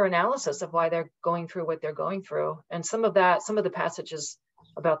much bigger analysis of why they're going through what they're going through. And some of the passages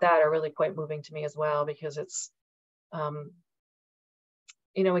about that are really quite moving to me as well, because it's,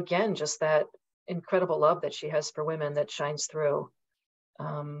 you know, again, just that incredible love that she has for women that shines through.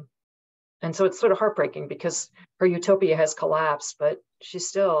 And so it's sort of heartbreaking because her utopia has collapsed, but she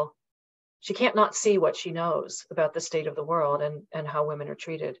can't not see what she knows about the state of the world and how women are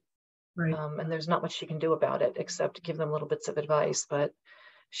treated. Right. And there's not much she can do about it except give them little bits of advice, but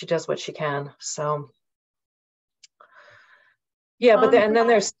she does what she can. So yeah, but then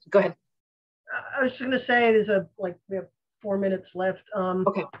there's, go ahead. I was just going to say, we have 4 minutes left.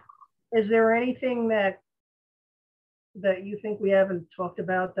 Okay. Is there anything that you think we haven't talked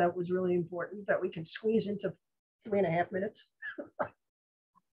about that was really important that we can squeeze into 3.5 minutes?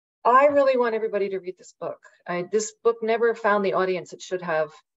 I really want everybody to read this book. This book never found the audience it should have,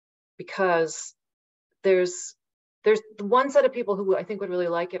 because there's the one set of people who I think would really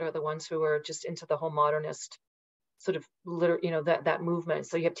like it are the ones who are just into the whole modernist sort of that movement.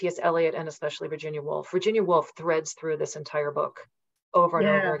 So you have T.S. Eliot and especially Virginia Woolf. Virginia Woolf threads through this entire book over and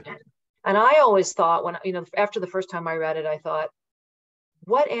over again. And I always thought, when, you know, after the first time I read it, I thought,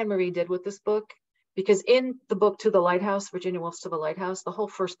 what Anne Marie did with this book, because in the book To the Lighthouse, Virginia Woolf's To the Lighthouse, the whole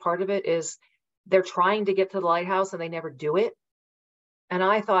first part of it is they're trying to get to the lighthouse and they never do it. And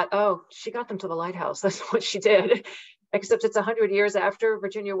I thought, oh, she got them to the lighthouse. That's what she did. Except it's 100 years after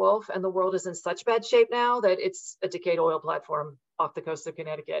Virginia Woolf, and the world is in such bad shape now that it's a decayed oil platform off the coast of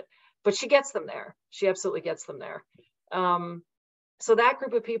Connecticut. But she gets them there. She absolutely gets them there. So that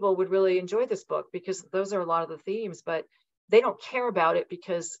group of people would really enjoy this book, because those are a lot of the themes, but they don't care about it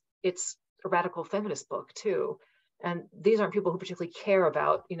because it's a radical feminist book too. And these aren't people who particularly care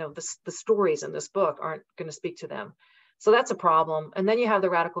about, you know, the stories in this book aren't going to speak to them. So that's a problem. And then you have the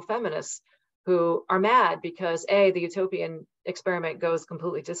radical feminists who are mad because the utopian experiment goes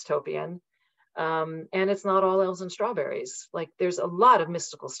completely dystopian. And it's not all elves and strawberries. Like, there's a lot of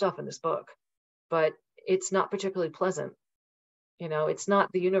mystical stuff in this book, but it's not particularly pleasant. You know, it's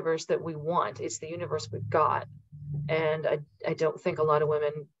not the universe that we want. It's the universe we've got. And I don't think a lot of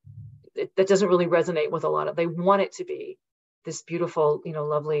women, that doesn't really resonate with a lot of, they want it to be this beautiful, you know,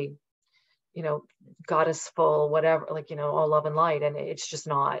 lovely, you know, goddessful, whatever, like, you know, all love and light. And it's just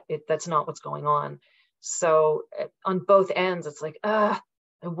not, that's not what's going on. So on both ends, it's like, I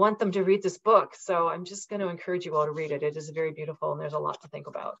want them to read this book. So I'm just going to encourage you all to read it. It is very beautiful and there's a lot to think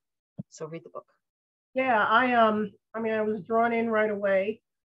about. So read the book. Yeah, I mean, I was drawn in right away.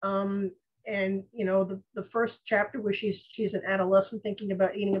 And you know, the first chapter where she's an adolescent thinking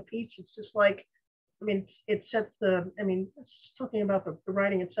about eating a peach, it's just like, I mean, it sets talking about the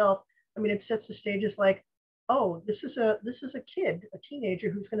writing itself. I mean, it sets the stage as like, oh, this is a kid, a teenager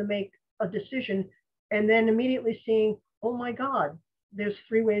who's going to make a decision, and then immediately seeing, oh my God, there's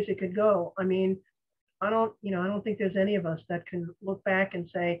 3 ways it could go. I mean, I don't think there's any of us that can look back and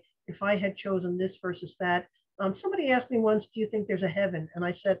say, if I had chosen this versus that. Somebody asked me once, do you think there's a heaven? And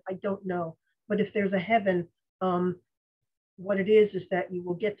I said, I don't know. But if there's a heaven, what it is that you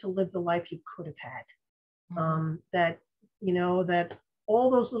will get to live the life you could have had. That, you know, that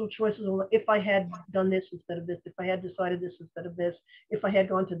all those little choices, if I had done this instead of this, if I had decided this instead of this, if I had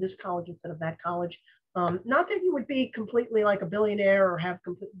gone to this college instead of that college, not that you would be completely like a billionaire or have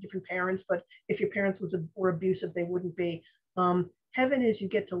completely different parents, but if your parents were abusive, they wouldn't be. Heaven is you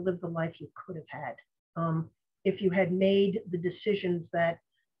get to live the life you could have had. If you had made the decisions that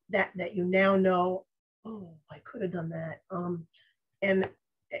you now know, oh, I could have done that. And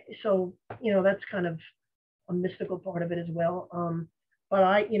so, you know, that's kind of a mystical part of it as well.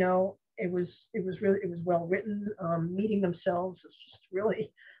 But you know, it was well written. Meeting themselves is just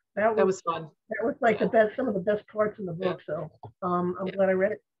really, that was fun. That was like some of the best parts in the book. So I'm glad I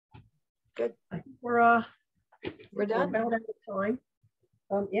read it. Good. I think we're done. We're about out of time.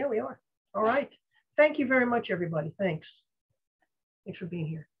 Yeah, we are. All right. Thank you very much, everybody. Thanks for being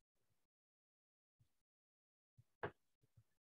here.